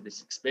sense of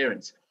this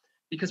experience,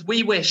 because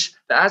we wish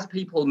that as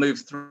people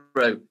move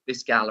through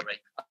this gallery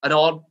and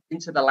on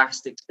into the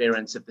last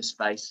experience of the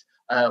space,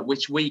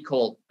 which we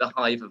call the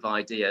Hive of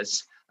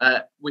Ideas,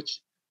 which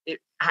it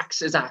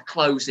acts as our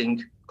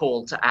closing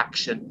call to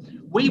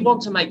action. We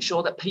want to make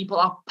sure that people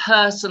are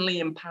personally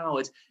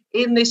empowered.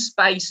 In this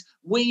space,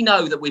 we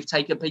know that we've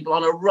taken people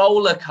on a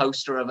roller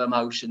coaster of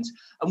emotions.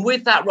 And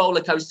with that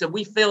roller coaster,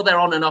 we feel they're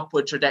on an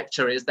upward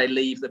trajectory as they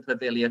leave the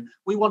pavilion.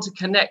 We want to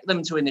connect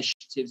them to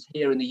initiatives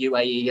here in the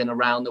UAE and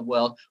around the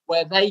world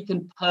where they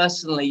can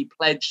personally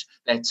pledge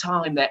their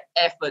time, their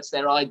efforts,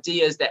 their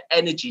ideas, their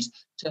energies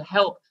to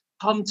help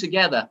come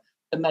together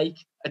to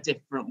make a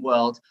different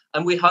world.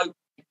 And we hope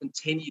to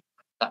continue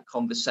that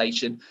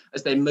conversation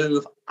as they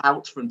move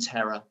out from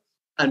Terra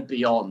and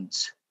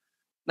beyond.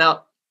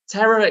 Now,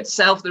 Terra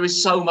itself, there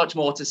is so much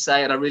more to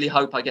say, and I really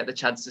hope I get the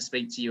chance to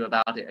speak to you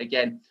about it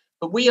again.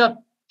 But we are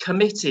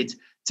committed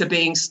to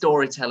being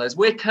storytellers.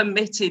 We're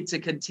committed to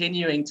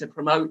continuing to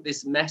promote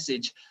this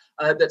message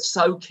that's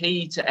so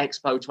key to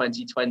Expo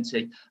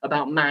 2020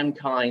 about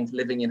mankind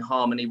living in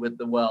harmony with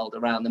the world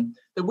around them,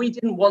 that we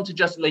didn't want to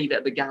just leave it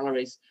at the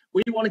galleries.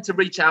 We wanted to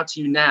reach out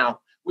to you now.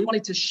 We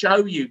wanted to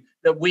show you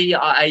that we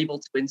are able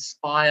to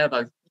inspire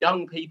both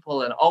young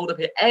people and older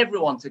people,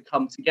 everyone to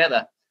come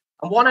together.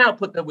 And one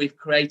output that we've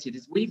created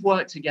is we've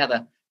worked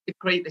together to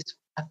create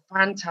a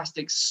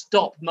fantastic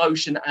stop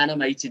motion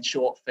animated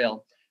short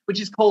film,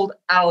 which is called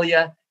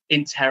Alia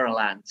in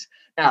Terraland.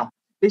 Now,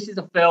 this is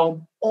a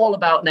film all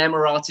about an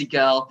Emirati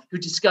girl who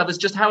discovers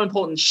just how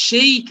important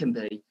she can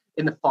be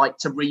in the fight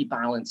to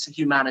rebalance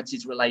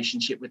humanity's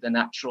relationship with the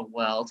natural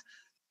world.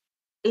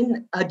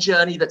 In a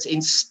journey that's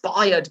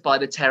inspired by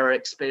the Terra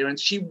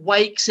experience, she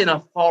wakes in a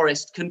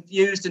forest,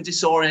 confused and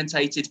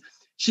disorientated.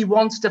 She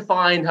wants to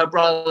find her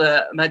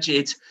brother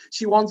Majid.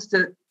 She wants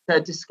to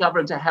discover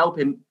and to help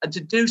him. And to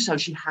do so,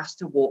 she has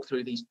to walk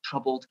through these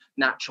troubled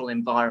natural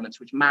environments,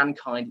 which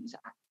mankind is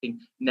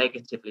acting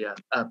negatively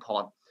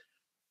upon.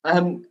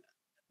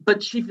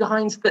 But she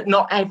finds that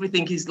not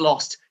everything is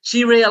lost.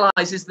 She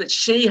realizes that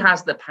she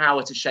has the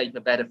power to shape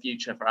a better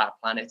future for our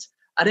planet.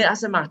 And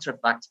as a matter of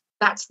fact,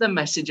 that's the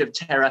message of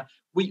Terra.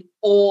 We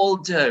all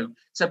do.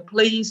 So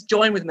please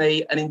join with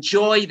me and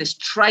enjoy this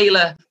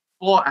trailer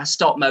for our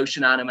stop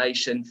motion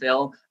animation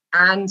film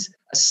and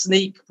a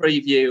sneak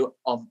preview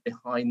of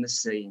behind the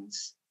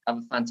scenes. Have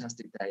a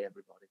fantastic day,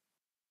 everybody.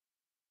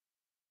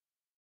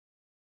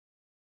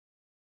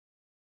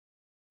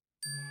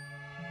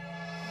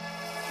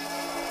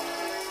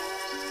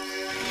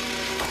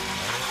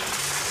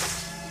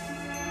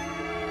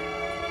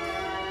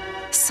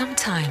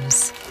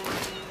 Sometimes,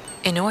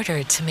 in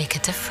order to make a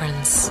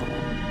difference,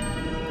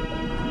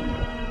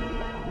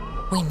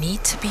 we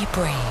need to be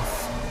brave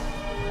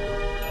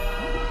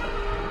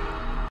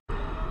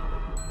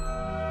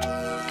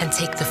and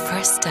take the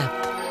first step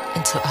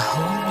into a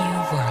whole new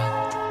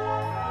world.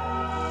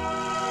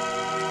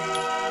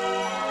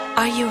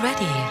 Are you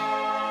ready?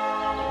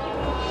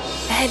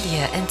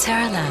 Alia in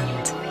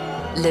Terraland.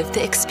 Live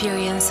the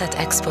experience at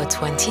Expo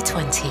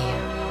 2020.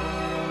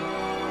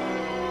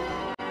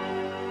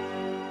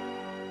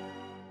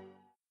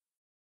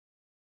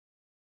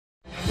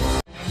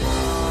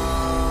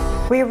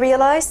 We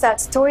realize that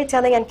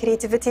storytelling and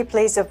creativity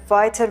plays a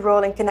vital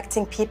role in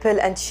connecting people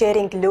and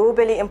sharing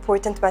globally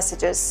important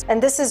messages.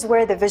 And this is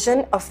where the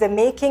vision of the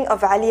making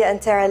of Alia in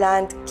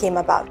Terraland came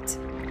about.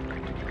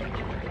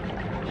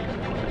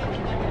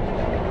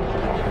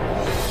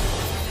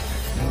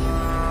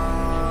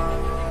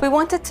 We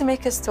wanted to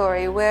make a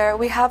story where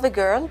we have a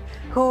girl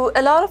who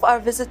a lot of our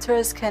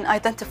visitors can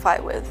identify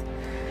with.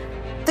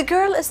 The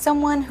girl is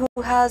someone who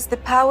has the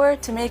power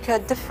to make a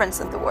difference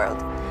in the world.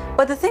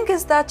 But the thing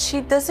is that she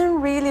doesn't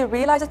really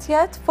realize it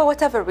yet for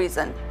whatever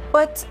reason.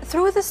 But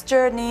through this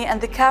journey and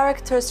the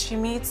characters she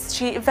meets,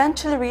 she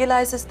eventually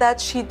realizes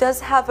that she does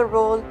have a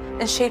role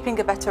in shaping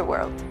a better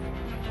world.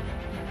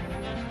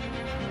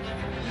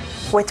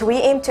 What we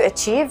aim to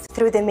achieve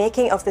through the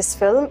making of this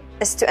film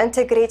is to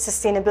integrate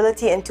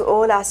sustainability into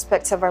all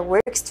aspects of our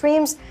work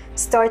streams,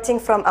 starting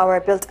from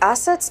our built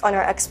assets on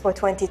our Expo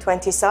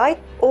 2020 site,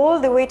 all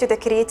the way to the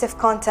creative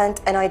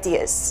content and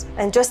ideas.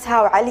 And just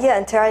how Alia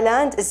and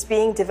Terraland is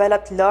being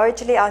developed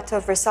largely out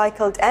of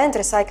recycled and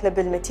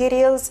recyclable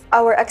materials,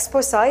 our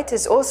Expo site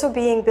is also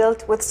being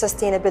built with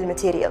sustainable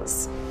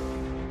materials.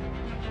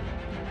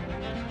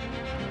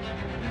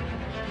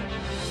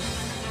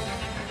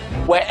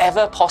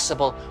 Wherever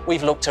possible,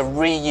 we've looked to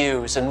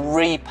reuse and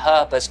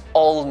repurpose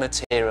old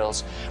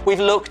materials. We've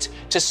looked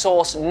to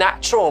source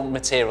natural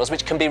materials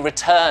which can be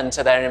returned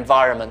to their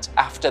environment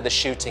after the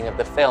shooting of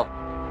the film.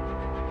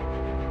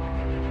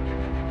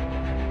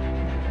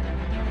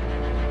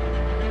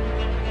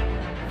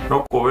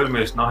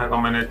 Nukufilmis,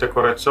 ega me neid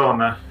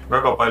dekoratsioone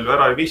väga palju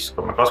ära ei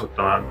viska, me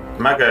kasutame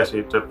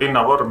mägesid,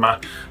 pinnavorme,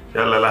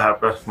 jälle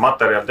läheb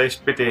materjal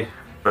teistpidi,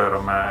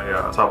 pöörame ja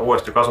saab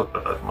uuesti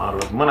kasutada. Ma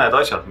arvan, et mõned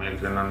asjad meil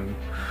siin on,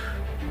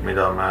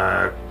 mida me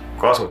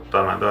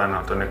kasutame,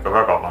 tõenäoliselt on ikka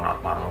väga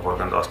vanad, ma arvan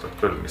 30 aastat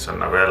küll, mis on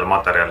nagu jälle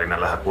materjalina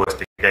läheb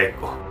uuesti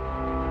käiku.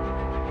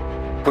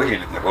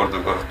 Põhiline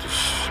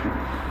korduvkasutus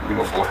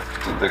minu poolt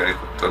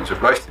tegelikult on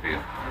see plastipiin,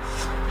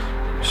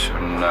 mis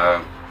on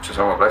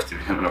seesama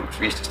plastipiin on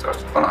umbes 15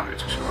 aastat vana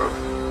nüüdseks juba.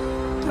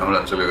 Ja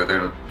olen sellega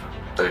teinud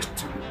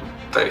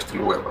täiesti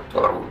lugematu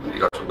arvu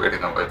igasugu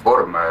erinevaid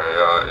vorme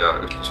ja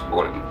üldse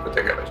hoolimata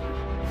tegelasi.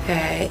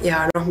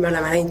 Ja me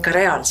oleme näinud ka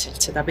reaalselt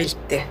seda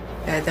pilti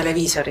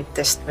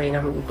televiisoritest või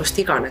kust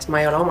iganes. Ma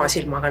ei ole oma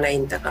silmaga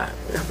näinud, aga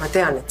ma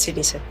tean, et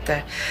sellised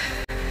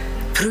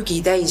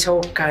prügitäis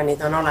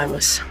ookeanid on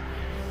olemas.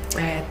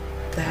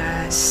 Et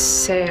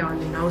see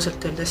on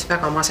ausalt öeldes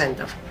väga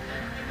masendav.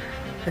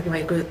 Et ma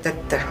ei kujuta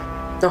ette.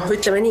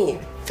 Ütleme nii,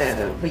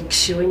 et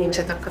võiks ju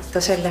inimesed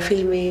hakata selle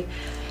filmi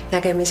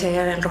nägemise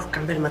järel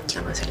rohkem veel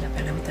mõtlema selle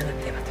peale, mida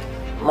nad teevad.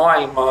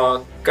 Maailma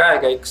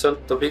käekäik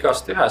sõltub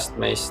igast ühest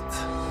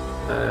meist.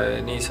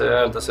 Nii see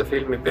öelda, see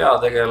filmi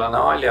peategelane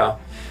Alia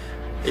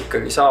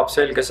ikkagi saab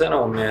selge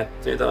sõnumi,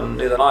 et nüüd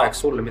on aeg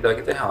sulle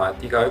midagi teha,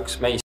 et igaüks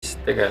meist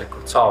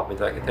tegelikult saab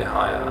midagi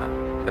teha ja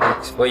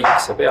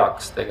võiks ja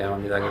peaks tegema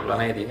midagi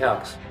planeedi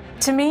heaks.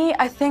 To me,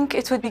 I think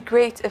it would be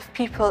great if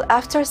people,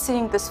 after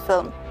seeing this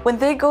film, when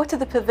they go to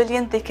the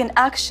pavilion, they can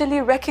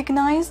actually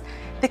recognize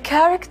the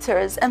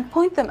characters and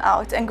point them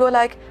out and go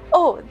like,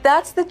 oh,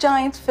 that's the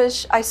giant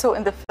fish I saw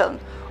in the film.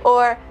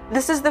 Or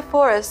this is the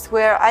forest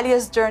where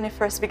Alia's journey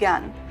first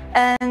began.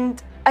 And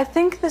I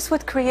think this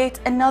would create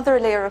another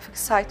layer of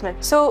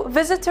excitement. So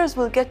visitors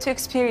will get to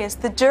experience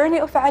the journey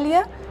of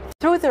Alia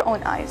through their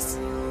own eyes.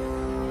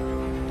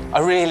 I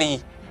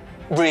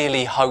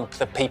really hope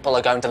that people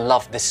are going to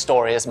love this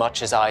story as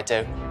much as I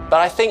do.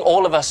 But I think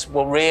all of us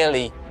will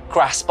really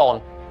grasp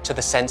on to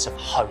the sense of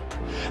hope.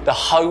 The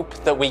hope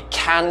that we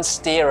can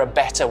steer a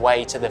better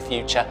way to the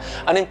future.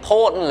 And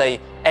importantly,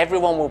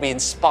 everyone will be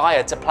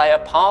inspired to play a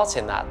part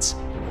in that.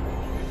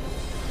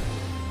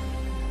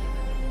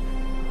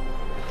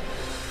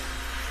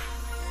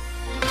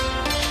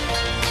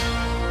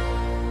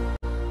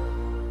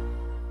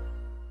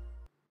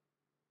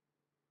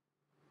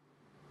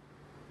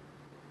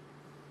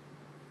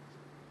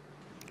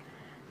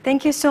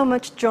 Thank you so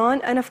much,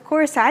 John, and of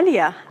course,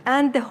 Alia,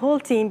 and the whole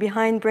team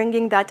behind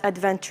bringing that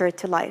adventure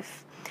to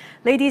life.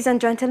 Ladies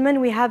and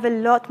gentlemen, we have a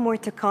lot more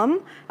to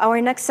come.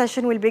 Our next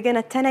session will begin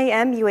at 10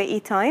 a.m.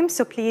 UAE time,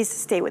 so please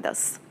stay with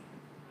us.